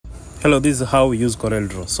Hello, this is how we use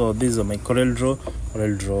CorelDRAW. So this is my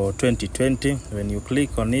CorelDRAW 2020. When you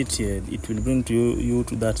click on it, it will bring to you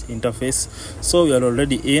to that interface. So you are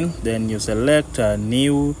already in. Then you select a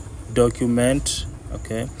new document.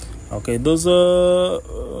 Okay. Those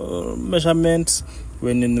measurements.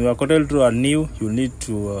 When in your CorelDRAW are new, you need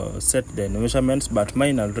to set the measurements, but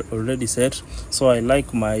mine are already set. So I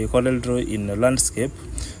like my CorelDRAW in landscape.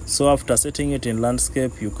 So after setting it in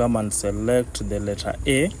landscape, you come and select the letter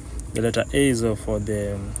A. The letter A is for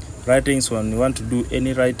the writings. When you want to do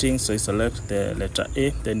any writing, so you select the letter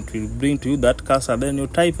A, then it will bring to you that cursor. Then you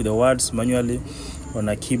type the words manually on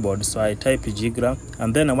a keyboard. So I type Jigra,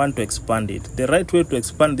 and then I want to expand it. The right way to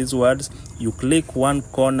expand these words, you click one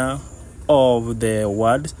corner of the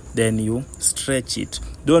word, then you stretch it.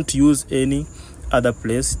 Don't use any other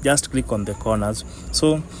place, just click on the corners.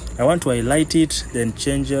 So I want to highlight it, then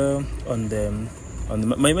change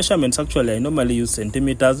my measurements. Actually, I normally use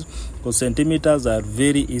centimeters because centimeters are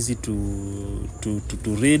very easy to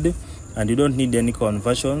read, and you don't need any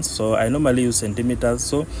conversions. So I normally use centimeters.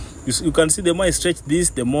 So you can see the more I stretch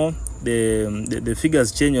this, the more the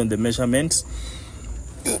figures change on the measurements.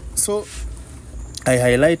 So I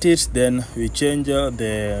highlight it, then we change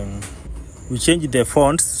the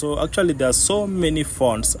fonts. So actually there are so many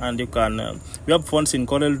fonts, and you can we have fonts in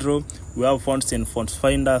CorelDRAW, we have fonts in Font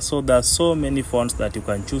Finder. So there are so many fonts that you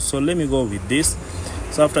can choose. So let me go with this.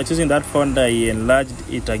 So after choosing that font, I enlarged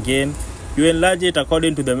it again. You enlarge it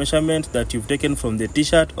according to the measurement that you've taken from the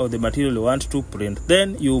t-shirt or the material you want to print.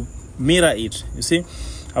 Then you mirror it. You see,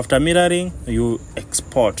 after mirroring, you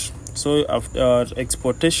export. So after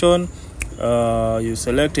exportation, you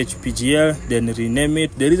select HPGL, then rename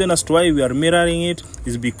it. The reason as to why we are mirroring it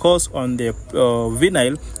is because on the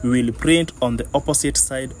vinyl, we will print on the opposite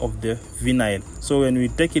side of the vinyl. So when we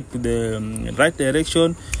take it to the right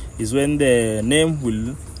direction is when the name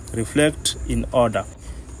will reflect in order.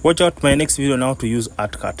 Watch out my next video now to use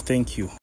ArtCut. Thank you.